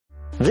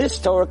This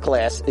Torah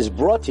class is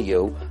brought to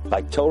you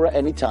by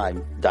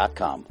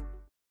TorahAnytime.com.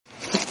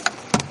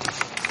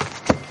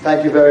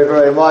 Thank you very,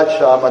 very much.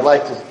 I'd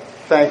like to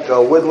thank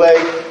Woodlake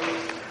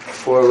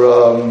for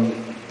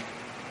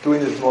doing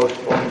this most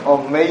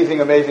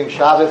amazing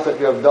Shabbos that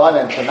you have done,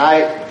 and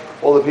tonight,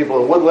 all the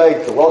people of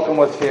Woodlake to welcome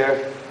us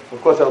here.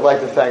 Of course, I would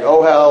like to thank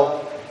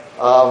Ohel.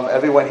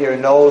 Everyone here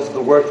knows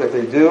the work that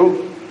they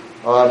do.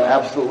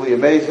 Absolutely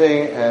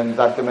amazing, and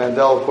Dr.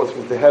 Mandel, of course,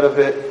 was the head of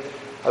it.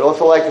 I'd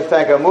also like to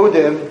thank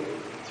Amudim.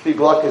 Tzvi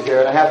Gluck is here,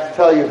 and I have to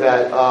tell you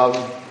that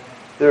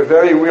they're a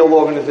very real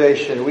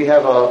organization. We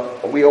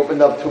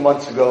opened up 2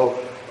 months ago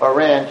a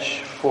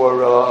ranch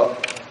for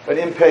an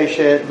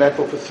inpatient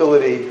mental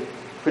facility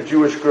for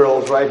Jewish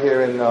girls right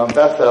here in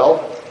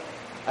Bethel.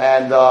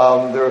 And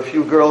there are a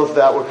few girls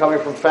that were coming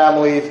from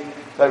families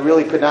that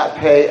really could not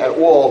pay at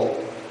all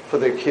for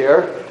their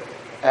care.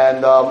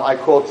 And I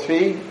called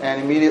Tzvi,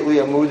 and immediately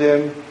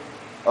Amudim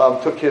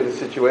took care of the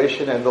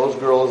situation, and those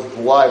girls'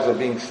 lives are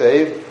being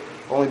saved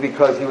only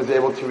because he was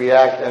able to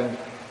react and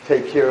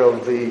take care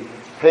of the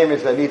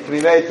payments that need to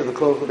be made to the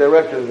clinical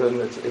directors. And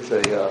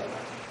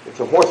it's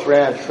a horse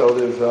ranch, so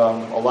there's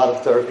a lot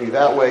of therapy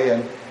that way.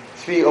 And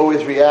Tzvi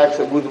always reacts,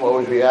 Amudim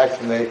always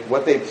reacts, and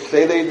what they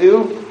say they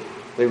do,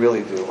 they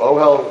really do.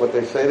 Ohel, what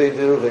they say they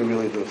do, they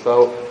really do.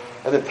 So,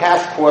 and the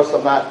task force,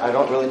 I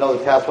don't really know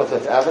the task force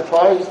that's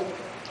advertised,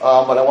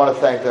 but I want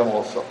to thank them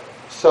also.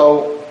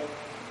 So,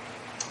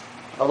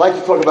 I'd like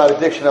to talk about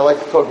addiction. I'd like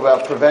to talk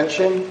about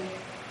prevention.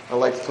 I'd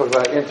like to talk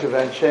about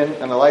intervention,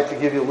 and I'd like to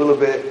give you a little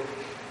bit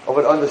of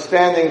an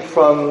understanding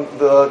from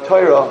the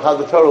Torah, how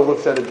the Torah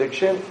looks at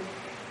addiction.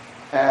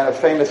 And a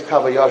famous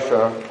Kabbal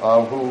Yashar,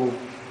 who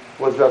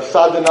was Rav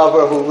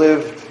Sadanavar, who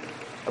lived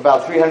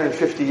about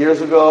 350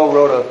 years ago,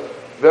 wrote a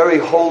very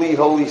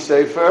holy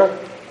sefer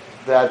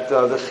that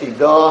the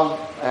Chidah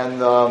and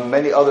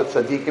many other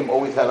tzaddikim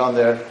always had on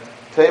their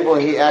table,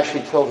 and he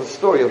actually tells a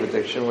story of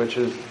addiction, which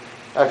is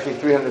actually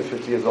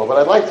 350 years old. But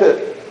I'd like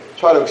to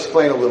try to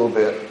explain a little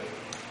bit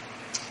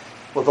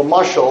with a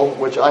mashal,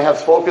 which I have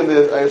spoken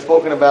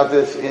about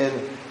this in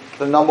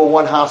the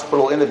 #1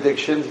 hospital in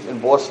addictions in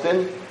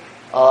Boston.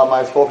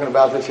 I've spoken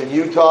about this in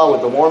Utah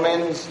with the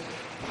Mormons,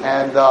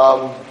 and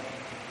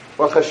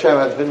Baruch Hashem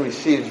has been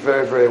received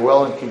very, very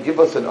well and can give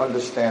us an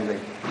understanding.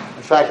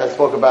 In fact, I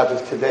spoke about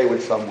this today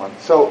with someone.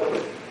 So,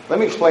 let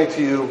me explain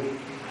to you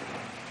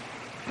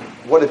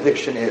what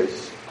addiction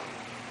is.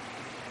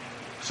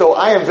 So,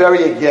 I am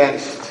very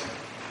against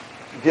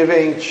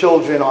giving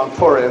children on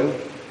Purim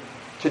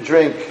to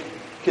drink.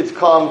 Kids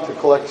come to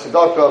collect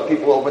tzedakah,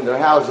 people open their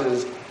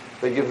houses,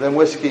 they give them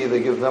whiskey,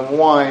 they give them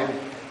wine,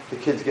 the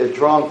kids get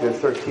drunk, they're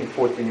 13,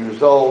 14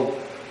 years old.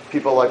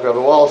 People like Rabbi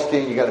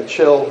Wallerstein, you gotta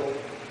chill.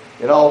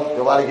 You know,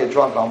 you're allowed to get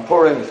drunk on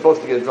Purim, you're supposed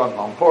to get drunk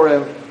on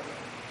Purim.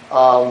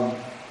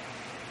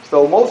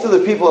 So most of the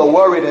people are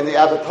worried in the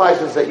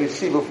advertisements that you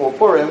see before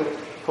Purim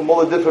from all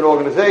the different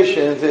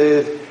organizations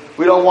is,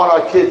 we don't want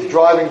our kids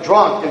driving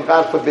drunk and,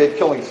 God forbid,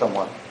 killing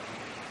someone.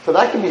 So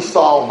that can be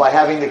solved by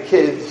having the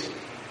kids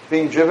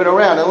being driven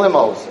around in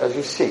limos, as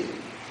you see.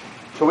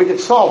 So we can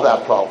solve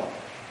that problem.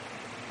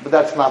 But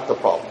that's not the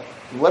problem.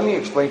 Let me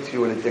explain to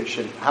you an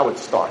addiction, how it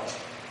starts.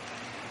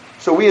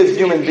 So we as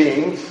human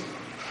beings,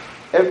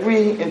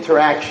 every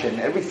interaction,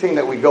 everything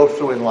that we go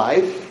through in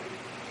life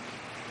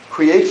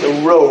creates a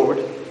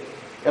road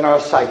in our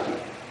psyche.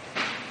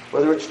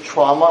 Whether it's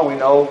trauma, we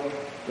know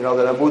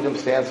that Amudim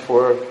stands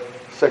for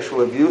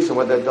sexual abuse and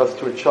what that does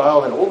to a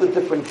child, and all the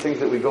different things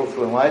that we go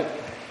through in life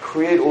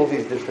create all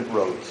these different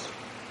roads.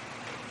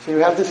 So you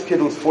have this kid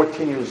who's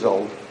 14 years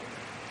old.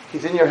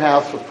 He's in your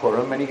house for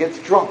Purim, and he gets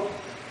drunk.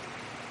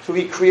 So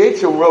he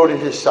creates a road in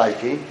his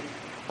psyche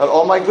that,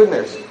 oh my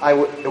goodness,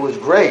 it was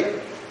great.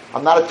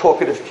 I'm not a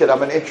talkative kid,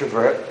 I'm an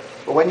introvert.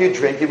 But when you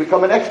drink, you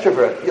become an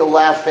extrovert. You're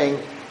laughing,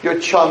 you're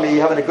chummy,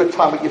 you're having a good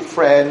time with your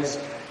friends,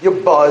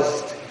 you're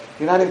buzzed,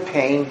 you're not in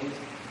pain.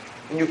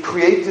 And you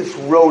create this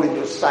road in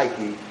your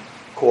psyche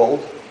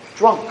called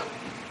drunk.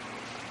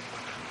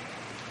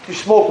 You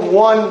smoke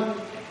one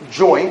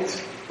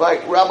joint,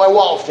 like Rabbi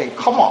Wallerstein,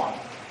 come on.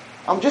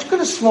 I'm just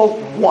going to smoke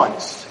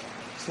once.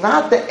 It's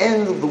not the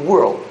end of the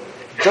world.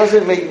 It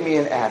doesn't make me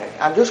an addict.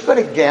 I'm just going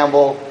to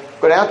gamble,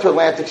 go down to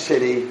Atlantic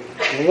City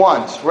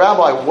once.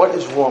 Rabbi, what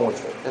is wrong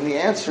with it? And the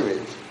answer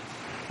is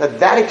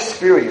that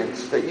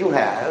experience that you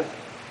have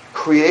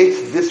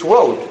creates this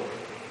road.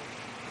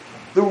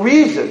 The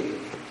reason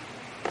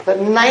that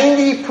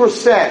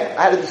 90%,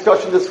 I had a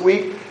discussion this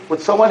week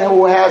with someone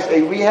who has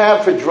a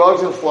rehab for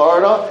drugs in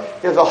Florida.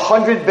 He has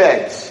 100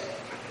 beds.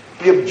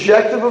 The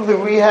objective of the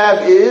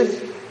rehab is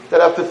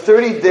that after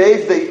 30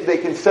 days they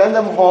can send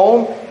them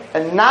home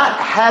and not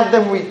have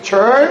them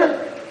return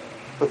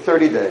for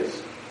 30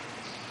 days.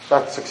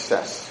 That's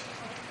success.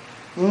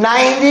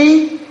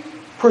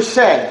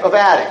 90% of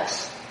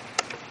addicts,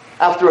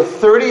 after a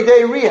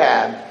 30-day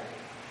rehab,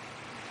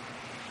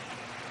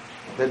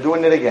 they're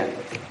doing it again.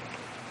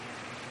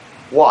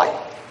 Why?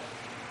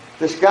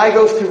 This guy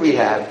goes to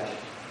rehab.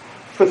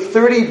 For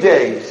 30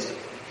 days,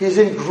 he's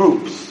in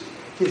groups.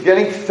 He's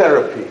getting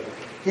therapy.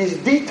 He's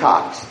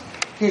detoxed.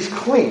 He's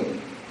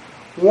clean.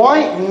 Why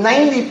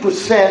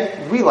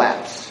 90%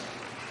 relapse?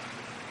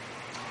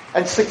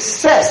 And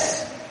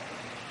success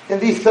in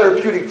these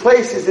therapeutic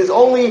places is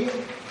only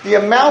the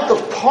amount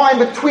of time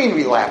between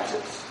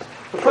relapses.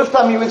 The first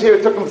time he was here,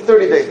 it took him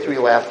 30 days to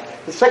relapse.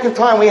 The second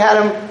time, we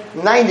had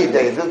him 90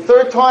 days. The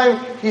third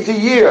time, he's a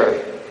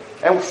year.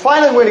 And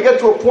finally, we're going to get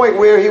to a point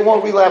where he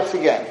won't relapse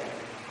again.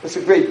 It's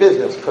a great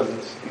business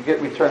because you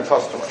get return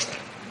customers.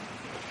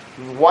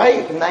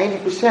 Why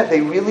 90%?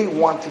 They really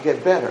want to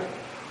get better.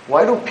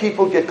 Why do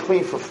people get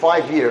clean for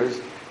 5 years,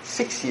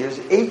 6 years,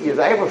 8 years?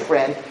 I have a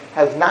friend,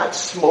 has not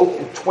smoked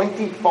in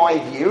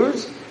 25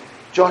 years,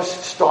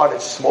 just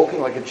started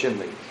smoking like a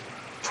chimney.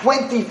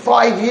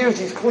 25 years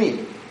he's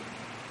clean.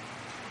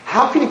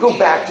 How can you go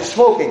back to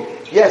smoking?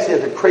 Yes, he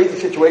has a crazy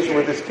situation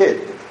with his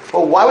kid.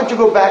 But why would you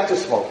go back to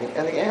smoking?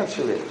 And the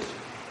answer is,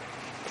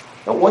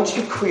 that once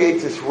you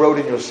create this road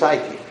in your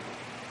psyche,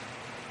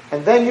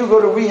 and then you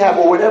go to rehab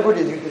or whatever it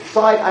is, you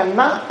decide, I'm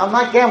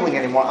not gambling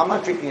anymore, I'm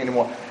not drinking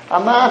anymore,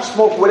 I'm not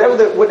smoking,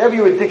 whatever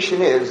your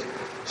addiction is.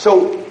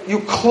 So you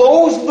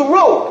close the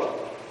road.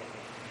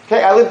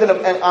 Okay, I lived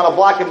on a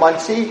block in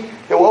Muncie.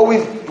 They were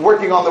always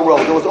working on the road.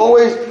 There was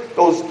always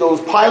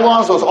those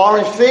pylons, those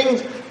orange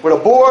things with a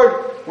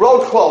board,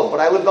 road closed. But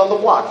I lived on the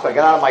block, so I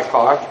got out of my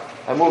car,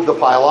 I moved the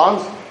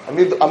pylons, I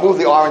moved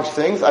the orange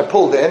things, I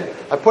pulled in,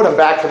 I put them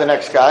back for the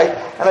next guy,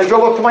 and I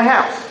drove up to my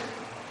house.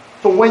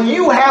 So when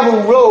you have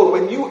a road,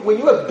 when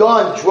you have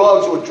done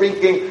drugs or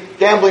drinking,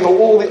 gambling, or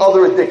all the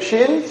other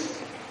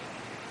addictions,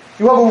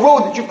 you have a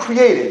road that you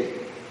created.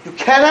 You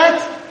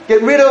cannot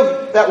get rid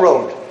of that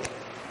road,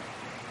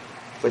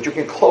 but you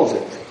can close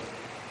it.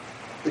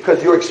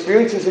 Because your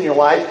experiences in your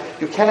life,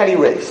 you cannot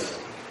erase.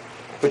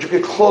 But you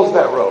can close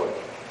that road.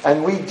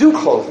 And we do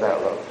close that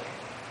road.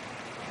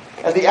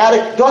 And the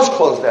addict does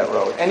close that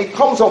road. And he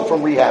comes home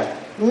from rehab,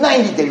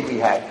 90-day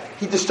rehab.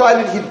 He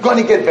decided he's going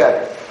to get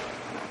better.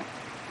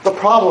 The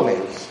problem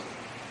is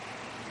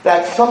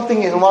that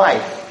something in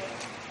life,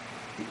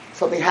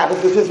 something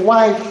happens with his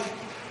wife,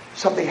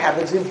 something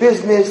happens in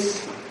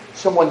business,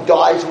 someone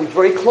dies who he's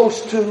very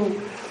close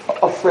to,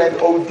 a friend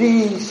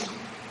ODs.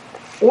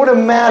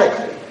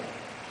 Automatically,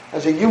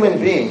 as a human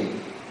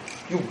being,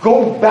 you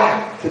go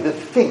back to the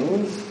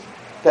things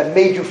that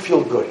made you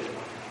feel good.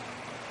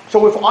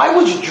 So if I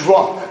was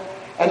drunk,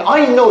 and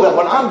I know that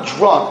when I'm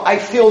drunk, I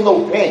feel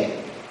no pain.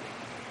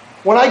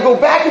 When I go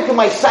back into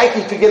my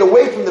psyche to get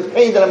away from the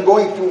pain that I'm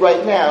going through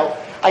right now,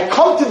 I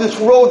come to this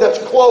road that's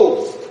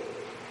closed.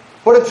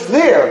 But it's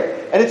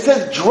there, and it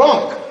says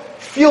drunk,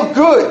 feel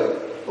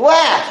good,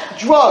 laugh,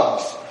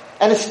 drugs,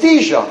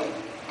 anesthesia.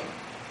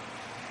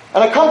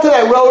 And I come to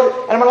that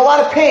road, and I'm in a lot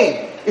of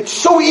pain. It's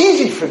so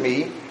easy for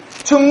me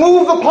to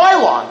move the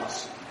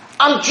pylons.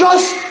 I'm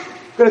just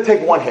going to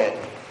take one hit.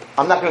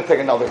 I'm not going to take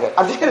another hit.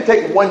 I'm just going to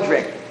take one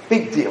drink.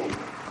 Big deal.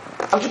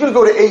 I'm just going to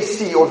go to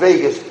AC or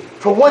Vegas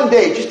for one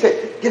day just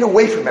to get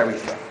away from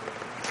everything.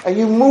 And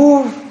you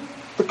move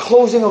the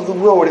closing of the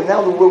road, and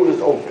now the road is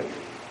open.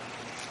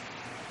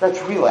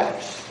 That's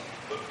relapse.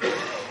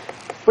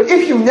 But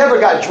if you never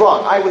got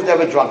drunk, I was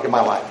never drunk in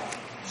my life.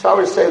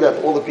 Sorry to say that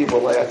to all the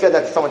people. I said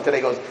that to someone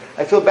today, goes,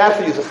 I feel bad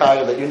for you,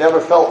 Zachariah, that you never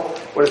felt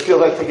what it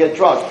feels like to get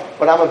drunk.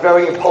 But I'm a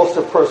very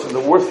impulsive person. The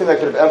worst thing that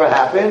could have ever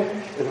happened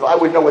is if I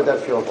would know what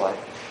that feels like.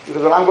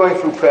 Because when I'm going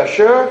through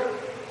pressure,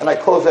 and I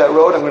close that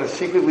road, I'm going to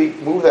secretly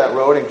move that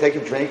road and take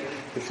a drink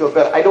to feel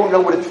better. I don't know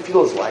what it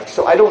feels like.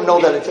 So I don't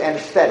know that it's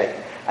anesthetic.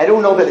 I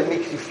don't know that it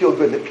makes you feel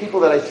good. The people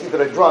that I see that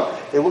are drunk,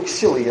 they look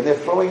silly, and they're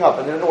throwing up,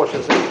 and they're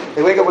nauseous, and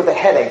they wake up with a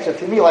headache. So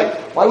to me, like,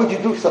 why would you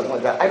do something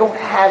like that? I don't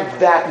have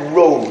that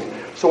road.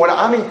 So when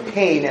I'm in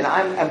pain and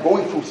I'm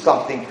going through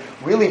something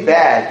really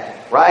bad,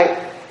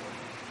 right,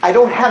 I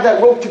don't have that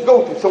road to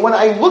go to. So when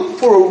I look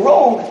for a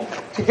road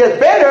to get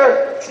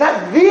better, it's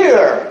not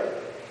there.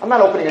 I'm not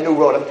opening a new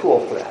road. I'm too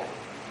old for that.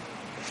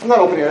 I'm not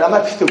opening it. I'm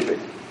not stupid.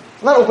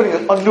 I'm not opening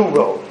a new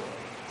road.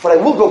 But I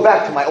will go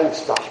back to my old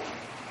stuff.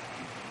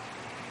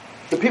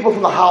 The people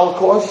from the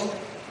Holocaust,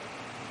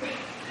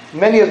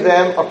 many of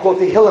them are called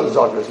Tehillim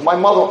Zagers. My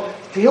mother,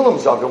 Tehillim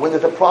Zager, when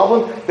there's a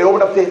problem, they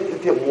open up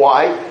the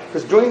why?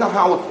 Because during the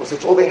Holocaust,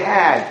 it's all they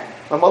had.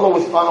 My mother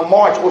was on a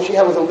march, all she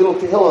had was a little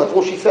Tehillim. That's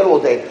all she said all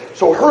day.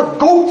 So her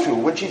go-to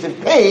when she's in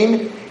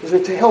pain is a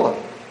Tehillim.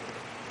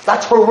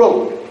 That's her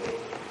road.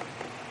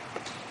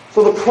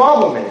 So the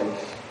problem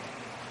is,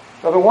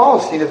 Rabbi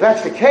Wallenstein, if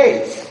that's the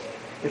case,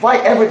 if I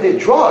ever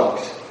did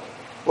drugs,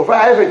 or if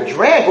I ever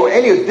drank, or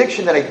any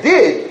addiction that I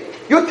did,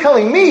 you're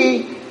telling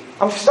me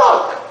I'm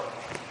stuck.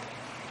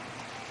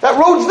 That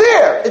road's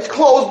there. It's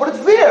closed, but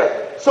it's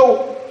there.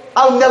 So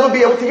I'll never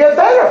be able to get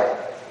better.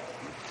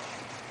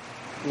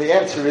 And the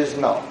answer is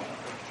no.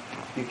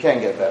 You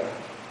can get better.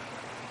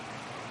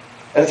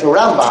 And it's a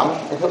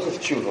Rambam in Hilchos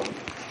Tshuva.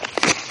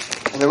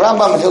 And the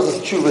Rambam in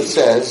Hilchos Tshuva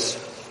says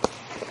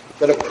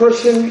that a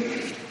person,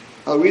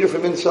 I'll read it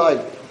from inside.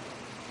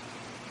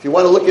 If you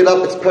want to look it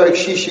up, it's Perek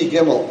Shishi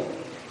Gimel.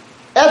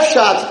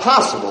 Efsha, it's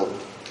possible.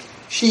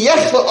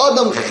 Sheyechla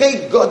Adam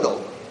Chet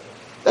Gadol.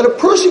 That a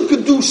person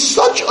could do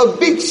such a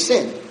big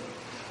sin,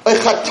 a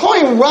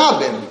chatoim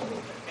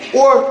rabim,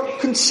 or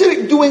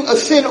consider doing a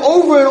sin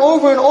over and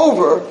over and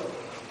over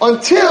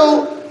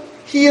until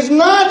he is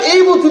not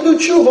able to do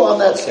tshuva on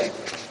that sin.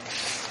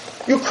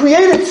 You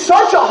created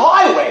such a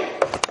highway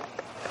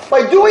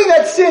by doing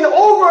that sin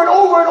over and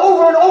over and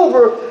over and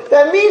over.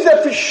 That means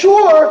that for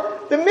sure,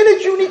 the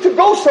minute you need to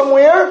go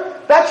somewhere,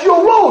 that's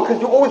your road,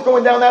 because you're always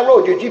going down that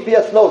road. Your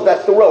GPS knows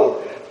that's the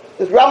road.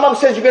 The Rambam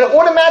says you're going to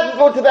automatically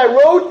go to that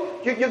road,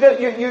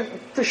 you're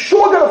for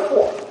sure going to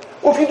fall.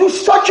 Or if you do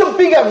such a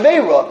big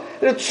Aveira,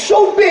 that it's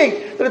so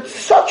big, that it's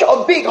such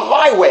a big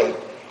highway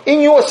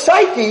in your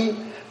psyche,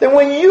 then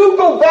when you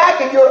go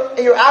back and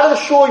you're out of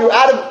the shore,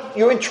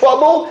 you're in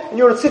trouble, and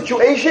you're in a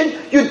situation,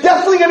 you're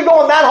definitely going to go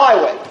on that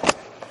highway.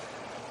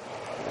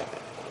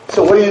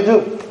 So what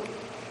do?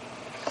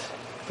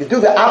 You do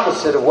the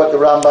opposite of what the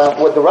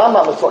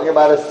Rambam was talking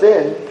about as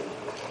sin.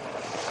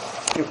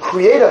 You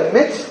create a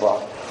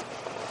mitzvah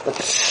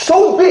that's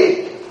so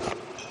big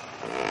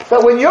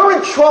that when you're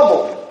in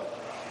trouble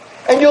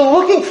and you're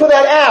looking for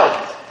that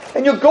out,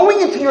 and you're going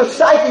into your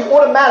psyche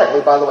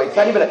automatically, by the way, it's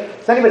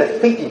not even a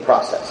thinking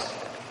process.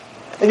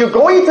 And you're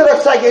going into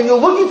that psyche and you're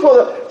looking for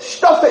the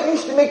stuff that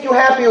used to make you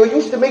happy or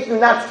used to make you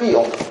not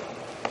feel.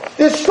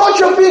 There's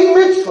such a big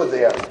mitzvah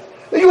there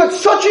that you had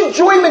such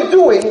enjoyment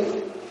doing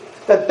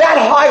that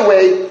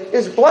highway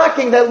is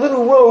blocking that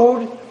little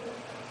road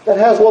that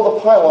has all the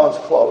pylons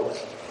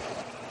closed.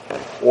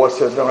 Or,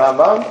 says the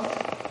Rambam,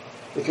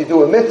 if you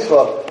do a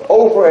mitzvah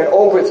over and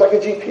over, it's like a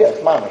GPS,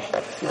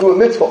 mamish. You do a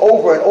mitzvah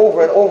over and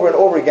over and over and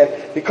over again,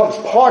 it becomes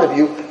part of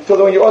you, so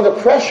that when you're under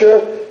pressure,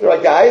 there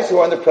are guys who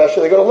are under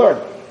pressure, they go to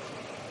learn.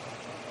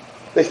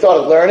 They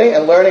started learning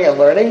and learning and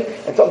learning,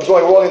 and something's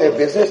going wrong in their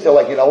business. They're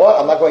like, you know what?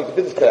 I'm not going to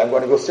business today. I'm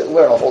going to go sit and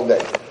learn a whole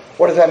day.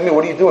 What does that mean?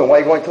 What are you doing? Why are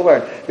you going to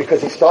learn?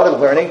 Because he started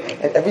learning,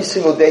 and every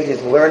single day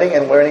he's learning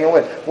and learning and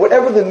learning.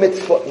 Whatever the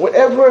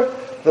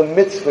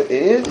mitzvah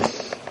is,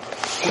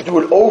 to do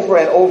it over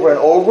and over and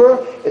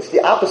over, it's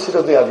the opposite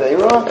of the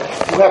Aveira.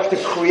 You have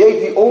to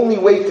create the only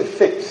way to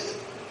fix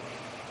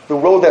the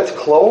road that's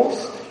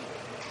closed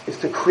is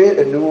to create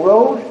a new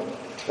road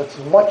that's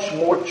much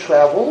more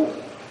traveled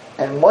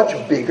and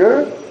much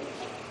bigger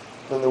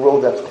than the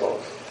road that's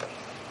closed.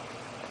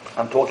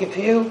 I'm talking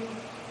to you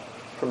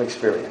from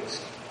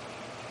experience.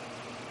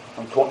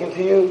 I'm talking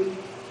to you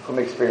from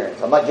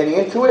experience. I'm not getting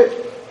into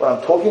it, but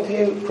I'm talking to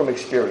you from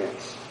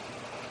experience.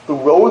 The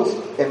roads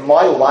in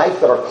my life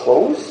that are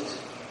closed,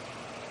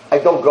 I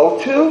don't go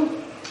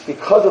to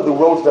because of the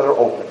roads that are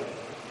open.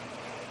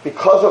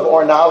 Because of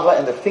Ornava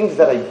and the things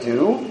that I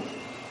do,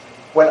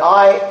 when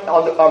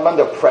I'm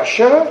under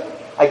pressure,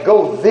 I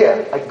go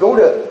there. I go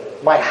to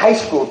my high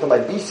school, to my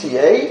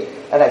BCA,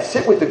 and I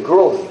sit with the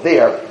girls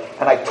there,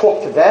 and I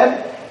talk to them,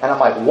 and I'm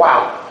like,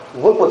 wow,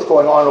 look what's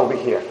going on over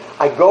here.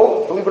 I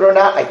go, believe it or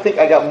not, I think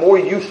I got more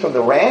use from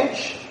the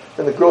ranch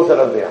than the girls that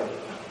are there.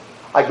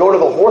 I go to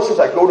the horses,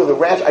 I go to the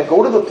ranch, I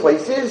go to the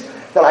places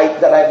that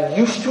I'm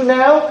used to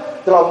now,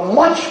 that are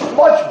much,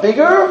 much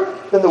bigger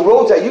than the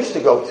roads I used to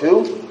go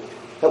to,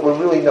 that were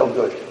really no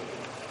good.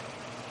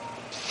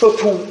 So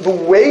the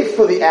way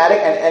for the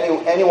addict,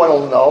 and anyone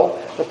will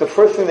know, that the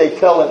first thing they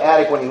tell an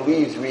addict when he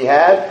leaves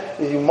rehab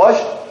is you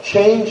must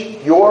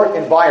change your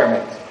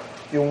environment.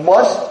 You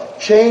must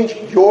change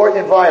your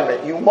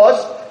environment. You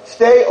must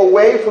stay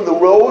away from the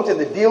roads and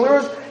the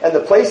dealers and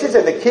the places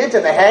and the kids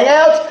and the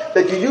hangouts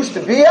that you used to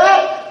be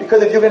at,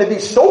 because if you're going to be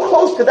so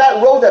close to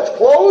that road that's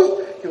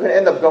closed, you're going to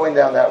end up going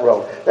down that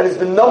road. That is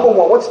the number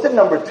one. What's the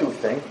number two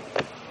thing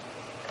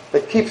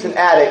that keeps an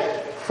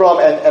addict from,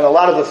 and a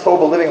lot of the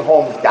sober living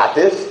homes got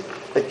this,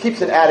 that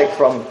keeps an addict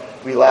from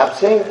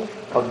relapsing?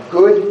 A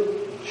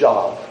good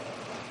job.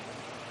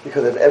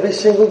 Because if every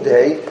single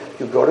day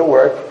you go to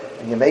work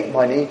and you make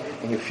money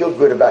and you feel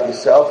good about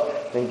yourself,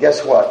 then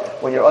guess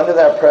what? When you're under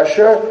that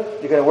pressure,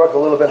 you're going to work a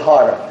little bit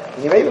harder.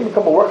 And you may even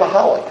become a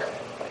workaholic.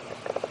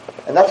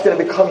 And that's going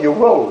to become your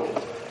road.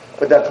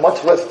 But that's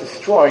much less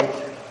destroying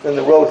than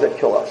the roads that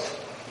kill us.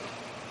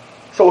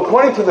 So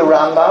according to the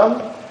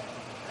Rambam,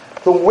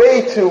 the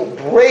way to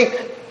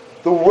break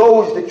the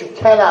roads that you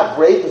cannot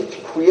break is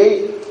to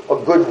create a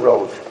good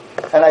road.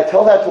 And I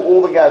tell that to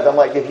all the guys. I'm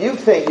like, if you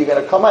think you're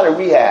going to come out of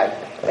rehab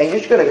and you're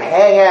just going to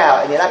hang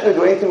out and you're not going to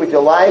do anything with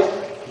your life,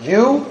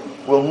 you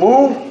will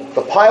move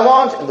the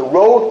pylons and the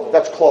road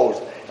that's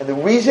closed. And the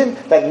reason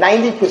that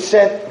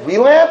 90%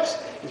 relapse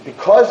is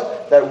because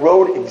that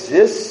road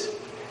exists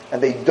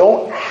and they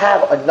don't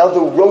have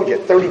another road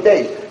yet. 30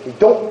 days. They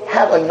don't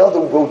have another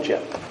road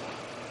yet.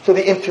 So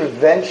the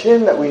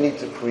intervention that we need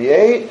to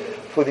create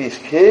for these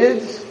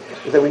kids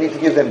is that we need to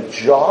give them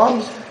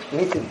jobs. We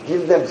need to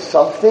give them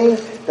something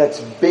that's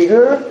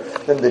bigger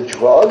than the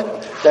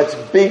drug, that's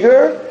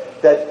bigger,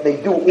 that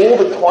they do all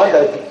the time,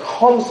 that it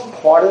becomes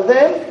part of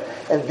them,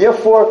 and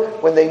therefore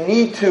when they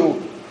need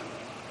to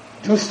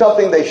do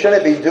something they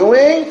shouldn't be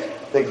doing,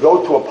 they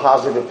go to a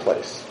positive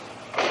place.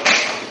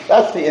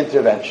 That's the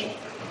intervention.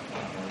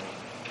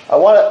 I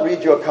want to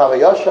read you a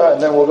Kavayasha,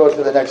 and then we'll go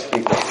to the next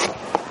speaker.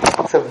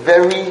 It's a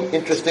very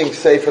interesting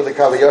sefer, the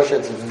Kavayasha.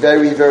 It's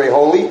very, very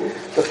holy.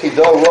 The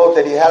Chidor wrote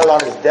that he had it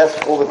on his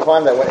desk all the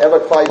time, that whenever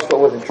Klal Yisrael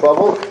was in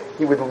trouble,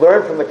 he would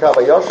learn from the Kav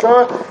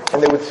HaYashar,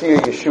 and they would see a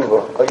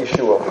Yeshua.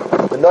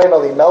 The Noam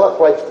Elimelech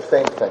writes the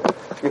same thing.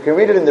 You can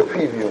read it in the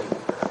preview.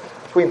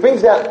 So he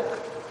brings out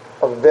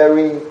a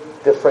very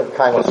different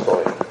kind of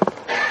story.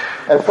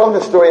 And from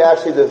the story,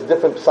 actually, there's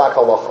different psak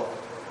halacha.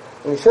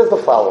 And he says the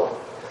following.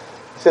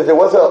 He says there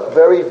was a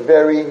very,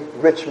 very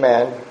rich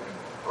man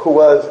who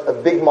was a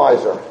big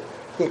miser.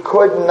 He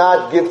could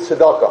not give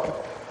tzedakah.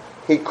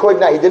 He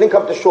didn't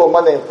come to shul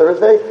Monday and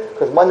Thursday,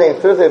 because Monday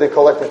and Thursday they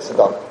collected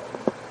tzedakah.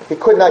 He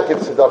could not give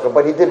tzedakah,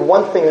 but he did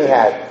one thing he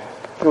had.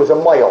 He was a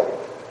mayal.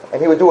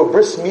 And he would do a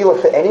bris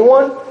milah for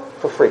anyone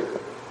for free.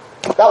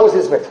 That was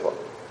his mitzvah.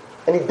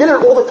 And he did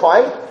it all the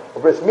time, a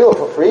bris milah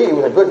for free. He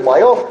was a good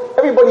mayal.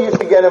 Everybody used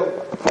to get him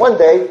one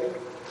day.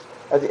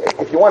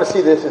 If you want to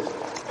see this, it's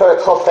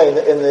Perek Chafei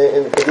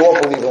because you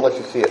won't believe unless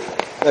you see it,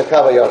 in the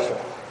Kav HaYashar.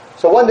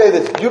 So one day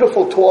this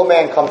beautiful tall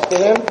man comes to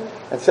him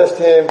and says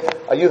to him,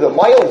 "Are you the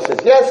mayal?" He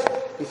says, "Yes."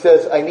 He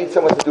says, "I need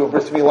someone to do a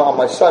bris milah on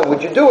my son.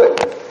 Would you do it?"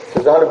 He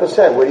says,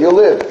 100%. Where do you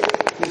live?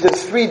 He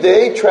says,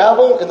 3-day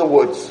travel in the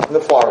woods, in the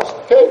forest.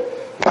 Okay?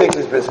 He takes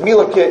his bris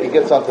milah kit, he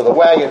gets onto the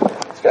wagon.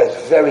 This guy's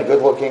very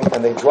good looking,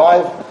 and they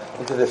drive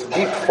into this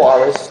deep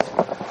forest,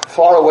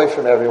 far away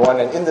from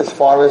everyone, and in this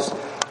forest,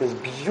 this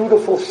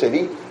beautiful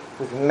city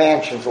with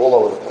mansions all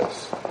over the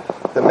place.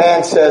 The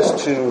man says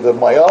to the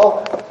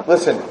mayal,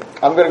 "Listen,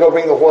 I'm going to go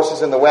bring the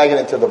horses and the wagon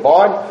into the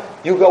barn.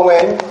 You go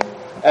in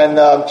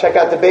and check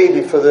out the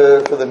baby for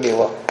the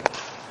milah."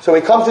 So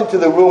he comes into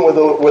the room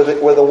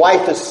where the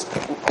wife is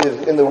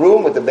in the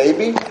room with the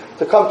baby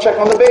to come check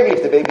on the baby,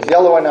 if the baby's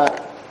yellow or not.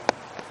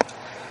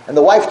 And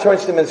the wife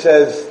turns to him and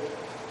says,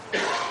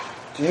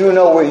 "Do you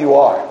know where you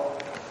are?"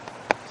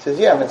 He says,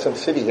 "Yeah, I'm in some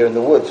city here in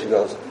the woods." She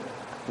goes,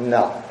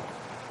 "No.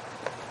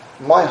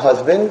 My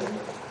husband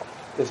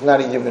is not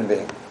a human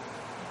being.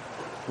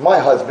 My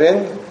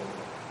husband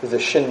is a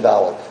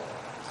shindalad,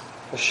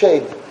 a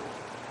shade,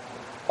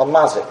 a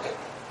mazik.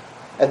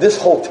 And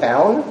this whole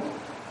town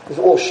is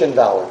all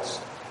shindalads.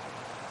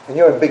 And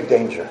you're in big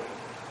danger."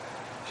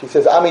 She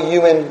says, "I'm a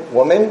human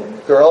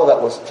woman, girl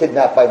that was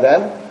kidnapped by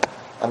them.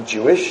 I'm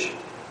Jewish.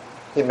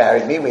 He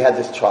married me. We had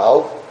this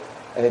child.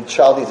 And the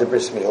child needs a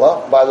bris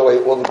milah." By the way,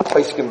 all the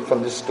poskim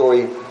from this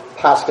story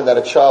paskin that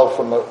a child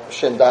from a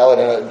shindalad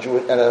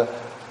and a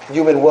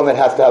human woman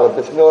has to have a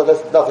bris milah.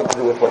 That's nothing to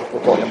do with what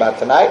we're talking about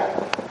tonight.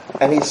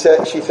 And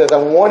she says,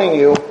 "I'm warning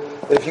you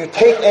that if you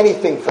take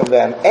anything from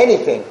them,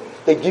 anything,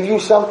 they give you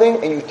something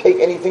and you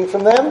take anything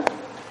from them,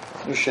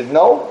 you should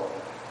know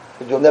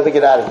that you'll never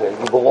get out of here.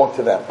 You belong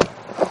to them.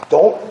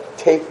 Don't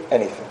take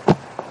anything.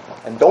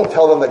 And don't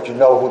tell them that you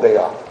know who they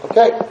are."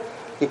 Okay?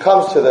 He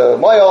comes to the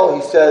mayal.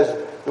 He says,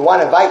 "We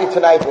want to invite you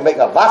tonight. We're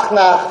making a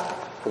vachnach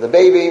for the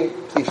baby.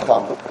 Please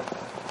come."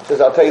 He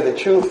says, "I'll tell you the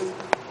truth.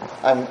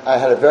 I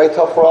had a very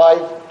tough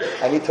ride.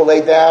 I need to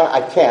lay down.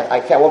 I can't. I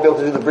won't be able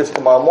to do the bris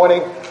tomorrow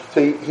morning." So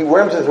he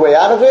worms his way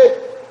out of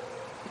it.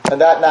 And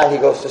that night he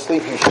goes to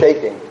sleep. He's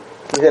shaking.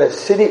 He's in a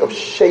city of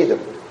shadim.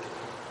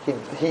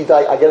 He's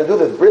like, "I got to do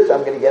this bris.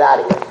 I'm going to get out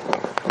of here."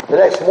 The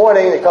next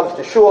morning he comes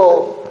to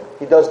shul.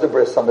 He does the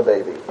bris on the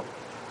baby.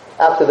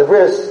 After the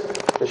bris,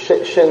 the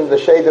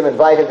shadim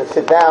invite him to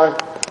sit down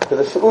to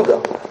the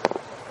seudah.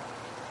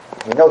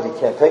 He knows he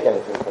can't take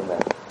anything from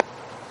them.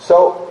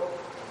 So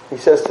he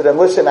says to them,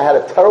 "Listen, I had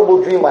a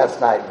terrible dream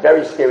last night,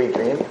 very scary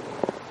dream,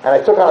 and I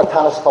took on a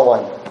tanas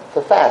chalon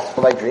to fast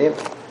for my dream.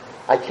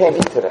 I can't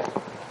eat today."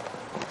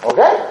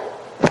 Okay?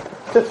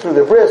 Sits through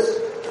the bris,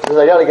 says,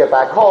 "I got to get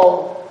back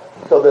home."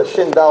 So the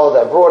shindal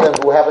that brought him,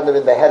 who happened to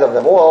be the head of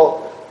them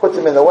all, puts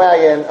him in the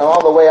wagon, and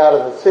on the way out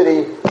of the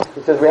city,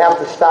 he says, "We have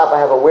to stop. I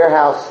have a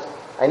warehouse.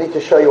 I need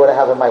to show you what I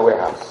have in my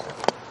warehouse."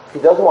 He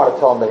doesn't want to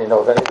tell him that he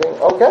knows anything.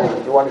 "Okay,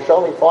 you want to show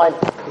me? Fine."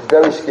 He's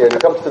very scared. He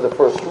comes to the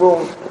first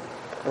room.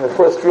 In the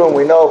first room,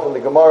 we know from the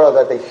Gemara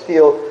that they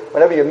steal,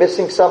 whenever you're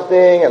missing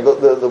something, and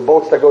the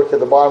boats that go to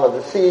the bottom of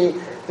the sea,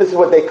 this is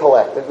what they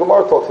collect. The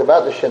Gemara talks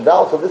about the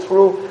shindal. So this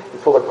room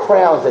is full of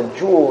crowns and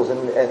jewels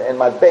and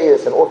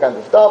mabayas and all kinds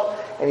of stuff.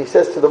 And he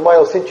says to the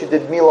mayal, "Since you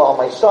did milah on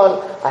my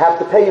son, I have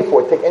to pay you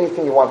for it. Take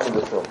anything you want from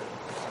this room."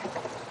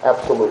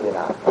 "Absolutely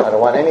not. I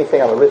don't want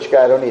anything. I'm a rich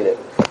guy. I don't need it."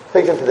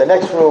 Takes him to the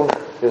next room.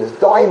 There's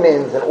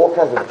diamonds and all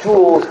kinds of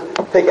jewels.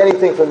 "Take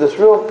anything from this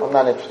room." "I'm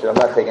not interested. I'm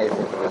not taking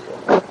anything from this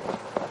room."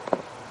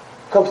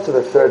 Comes to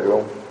the third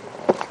room.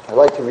 I'd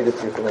like to read it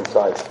to you from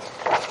inside.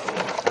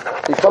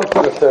 He comes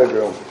to the third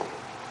room.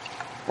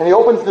 And he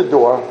opens the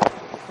door.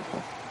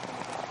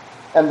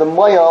 And the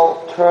mayal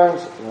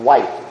turns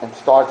white and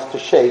starts to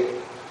shake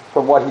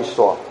from what he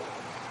saw.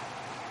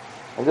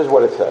 And this is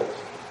what it says.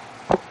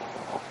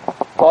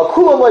 All of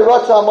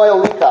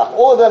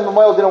them, the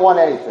mayal didn't want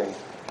anything.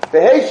 I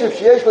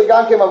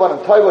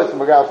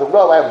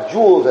have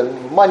jewels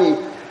and money.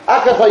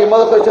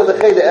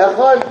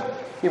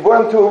 He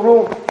brought him to a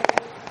room.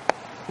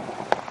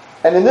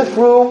 And in this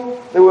room,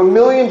 there were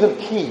millions of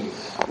keys.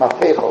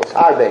 Mafechos,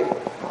 harbe.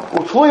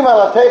 And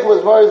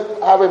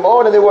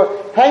they were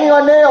hanging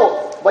on nails.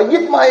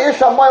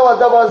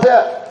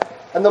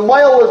 And the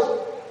mayal was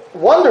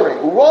wondering.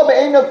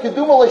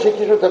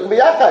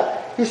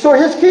 He saw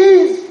his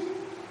keys.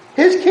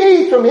 His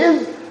keys from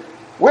his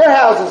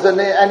warehouses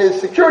and his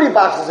security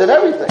boxes and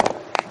everything.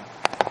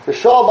 The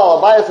Shal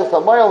Balabayas of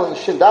Samoyel and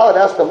Shindalit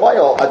asked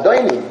Samoyel,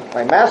 Adoni,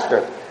 my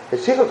master, you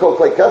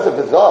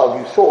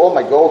saw all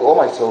my gold, all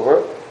my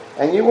silver,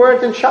 and you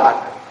weren't in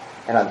shock.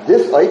 And on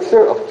this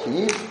Eitzer of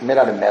keys made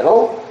out of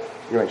metal,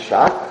 you're in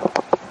shock?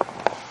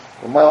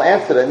 Samoyel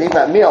answered, I need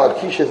not meal,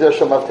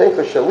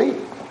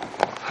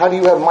 how do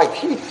you have my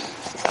keys?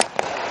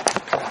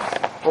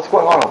 What's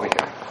going on over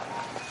here?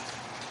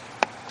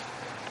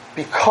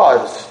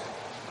 Because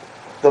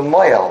the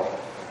Moel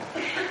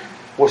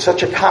was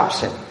such a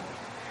Thompson,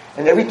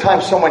 and every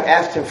time someone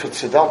asked him for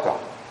tzedakah,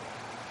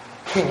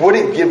 he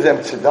wouldn't give them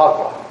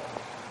tzedakah.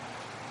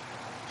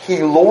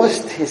 He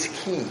lost his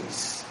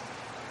keys.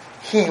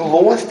 He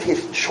lost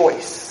his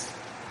choice,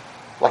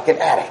 like an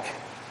addict.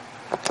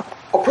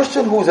 A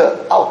person who's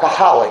an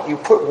alcoholic, you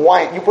put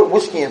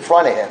whiskey in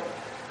front of him,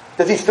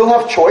 does he still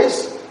have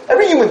choice?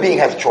 Every human being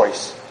has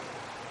choice.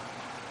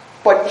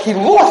 But he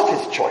lost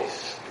his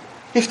choice.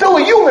 He's still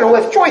a human who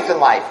has choice in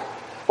life.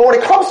 But when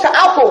it comes to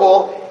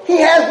alcohol, he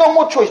has no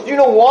more choice. Do you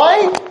know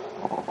why?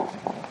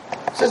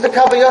 Says the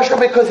Kabbal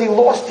because he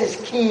lost his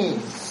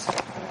keys.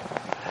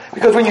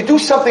 Because when you do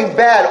something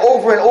bad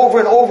over and over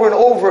and over and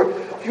over,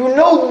 you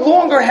no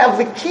longer have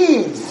the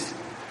keys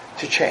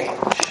to change.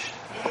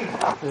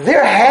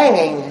 They're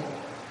hanging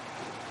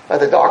by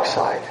the dark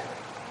side.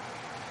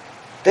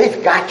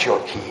 They've got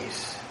your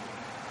keys.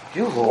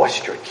 You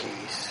lost your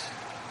keys.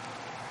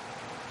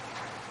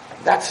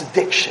 That's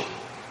addiction.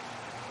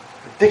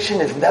 Addiction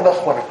is never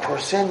when a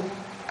person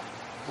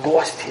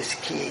lost his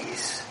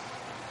keys.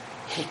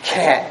 He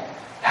can't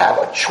have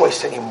a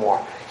choice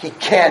anymore. He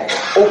can't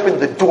open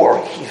the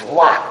door. He's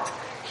locked.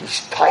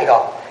 He's tied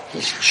up.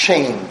 He's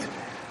chained.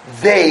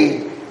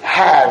 They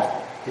have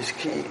his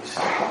keys.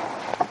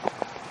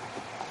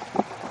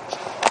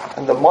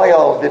 And the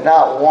Moel did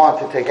not want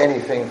to take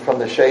anything from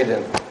the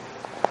Shadim,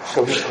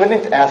 so he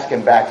couldn't ask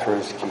him back for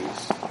his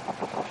keys.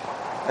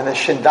 And the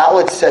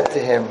Shindalit said to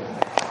him,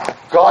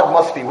 God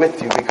must be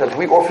with you because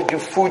we offered you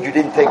food, you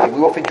didn't take it. We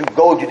offered you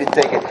gold, you didn't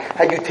take it.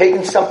 Had you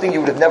taken something,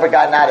 you would have never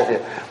gotten out of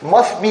it.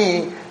 Must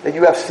be that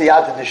you have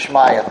siyata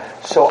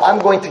d'shmaya. So I'm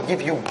going to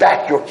give you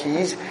back your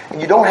keys,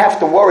 and you don't have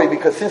to worry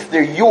because since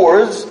they're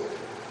yours,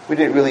 we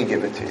didn't really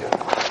give it to you.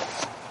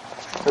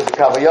 So the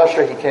Kabbal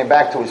Yashar, he came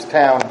back to his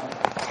town,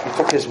 he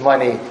took his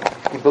money,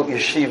 he built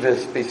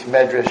yeshivas, beis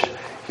medrash,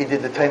 he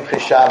did the Tomchei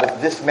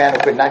Shabbos. This man who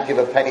could not give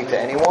a penny to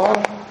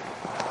anyone,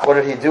 what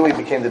did he do? He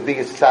became the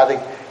biggest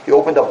tzaddik. He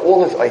opened up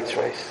all his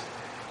eitzreis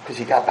because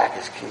he got back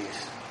his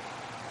keys.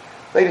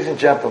 Ladies and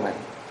gentlemen,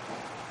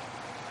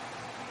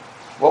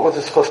 what was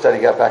the schus that he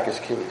got back his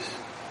keys?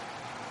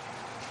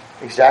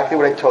 Exactly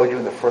what I told you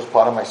in the first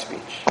part of my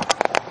speech.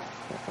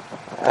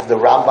 As the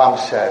Rambam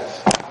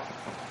says,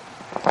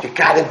 you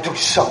got to do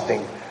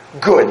something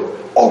good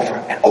over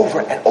and over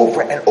and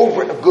over and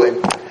over and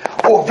good,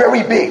 or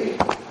very big,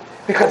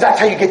 because that's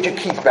how you get your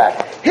keys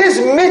back. His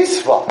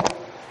mitzvah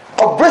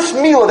of bris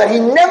milah, that he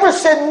never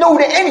said no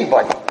to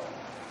anybody,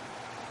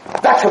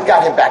 that's what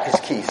got him back his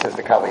keys, says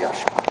the Kabbal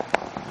Yashar.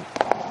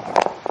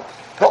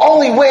 The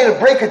only way to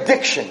break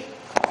addiction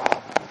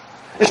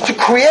is to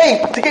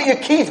get your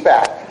keys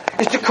back.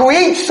 Is to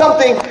create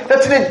something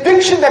that's an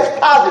addiction that's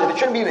positive. It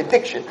shouldn't be an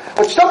addiction.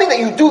 But something that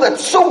you do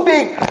that's so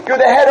big, you're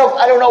the head of,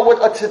 I don't know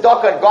what, a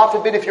tzedakah, and God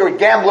forbid if you're a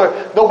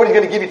gambler, nobody's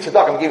going to give you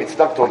tzedakah. I'm going to give you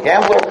tzedakah to a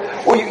gambler.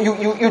 Or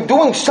you're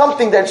doing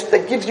something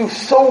that gives you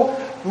so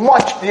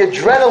much the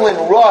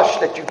adrenaline rush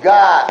that you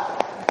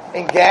got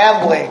in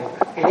gambling,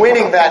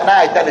 winning that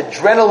night. That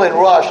adrenaline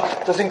rush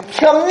doesn't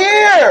come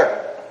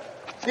near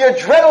the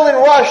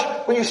adrenaline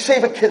rush when you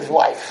save a kid's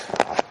life.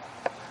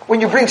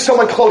 When you bring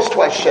someone close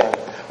to Hashem.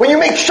 When you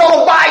make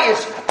shalom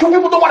bayis, two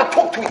people don't want to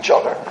talk to each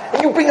other,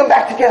 and you bring them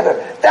back together.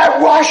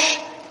 That rush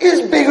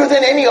is bigger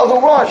than any other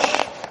rush.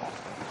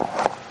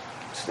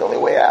 It's the only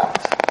way out.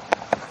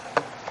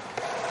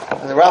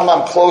 And the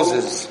Rambam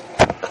closes.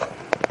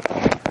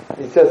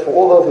 He says, for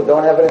all those who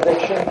don't have an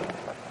addiction,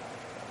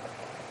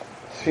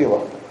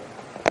 tefillah.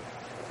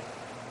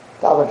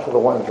 Daven for the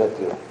ones that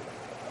do.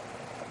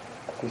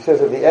 He says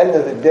at the end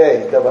of the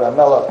day, David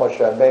HaMelech Moshe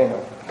Rabbeinu,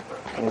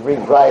 and he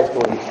brings rise to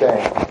what he's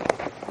saying,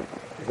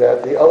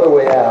 that the other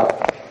way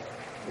out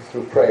is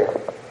through prayer.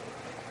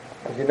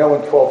 As you know,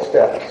 in 12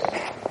 steps,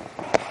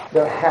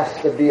 there has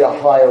to be a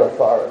higher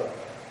authority.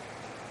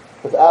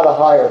 Without a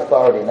higher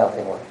authority,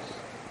 nothing works.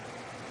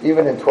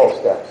 Even in 12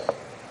 steps,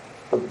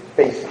 the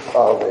basis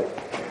of it,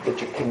 that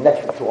you're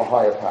connected to a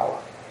higher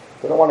power.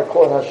 They don't want to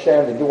call it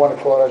Hashem, they do want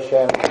to call it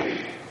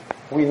Hashem.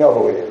 We know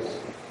who it is.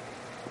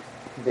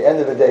 At the end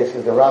of the day,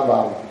 says the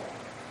Rambam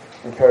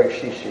in Perek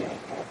Shishi,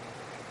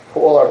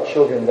 for all our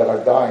children that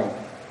are dying,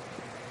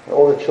 and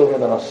all the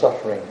children that are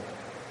suffering,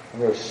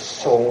 and there's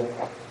so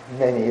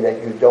many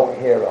that you don't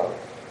hear of,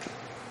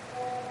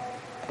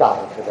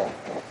 daven for them.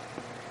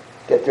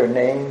 Get their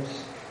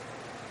names,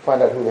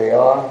 find out who they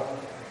are,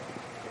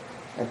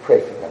 and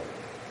pray for them.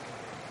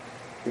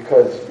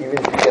 Because even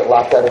if you get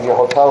locked out of your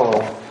hotel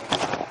room,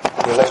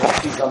 you let your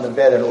keys on the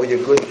bed and all your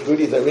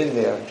goodies are in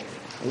there,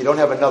 and you don't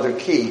have another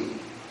key,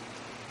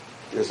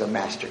 there's a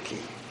master key.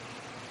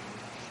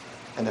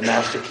 And the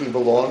master key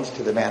belongs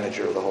to the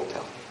manager of the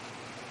hotel.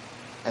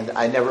 And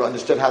I never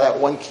understood how that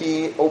one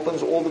key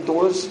opens all the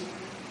doors,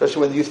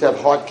 especially when they used to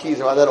have heart keys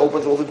and how that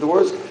opens all the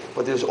doors.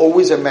 But there's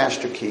always a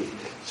master key.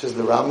 Says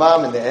the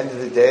Rambam, in the end of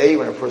the day,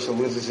 when a person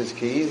loses his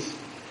keys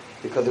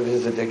because of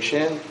his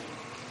addiction,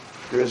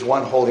 there is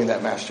one holding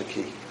that master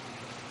key,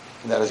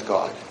 and that is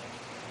God.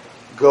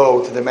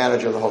 Go to the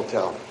manager of the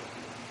hotel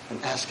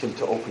and ask him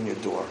to open your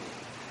door.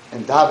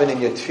 And daven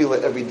in your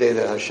tefillah every day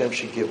that Hashem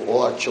should give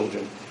all our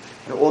children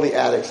and all the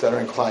addicts that are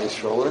in Klal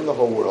Yisrael or in the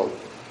whole world,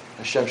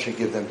 Hashem should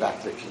give them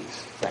back their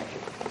keys. Thank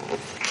you.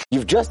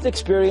 You've just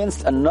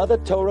experienced another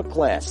Torah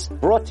class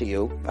brought to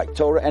you by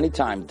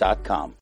TorahAnytime.com.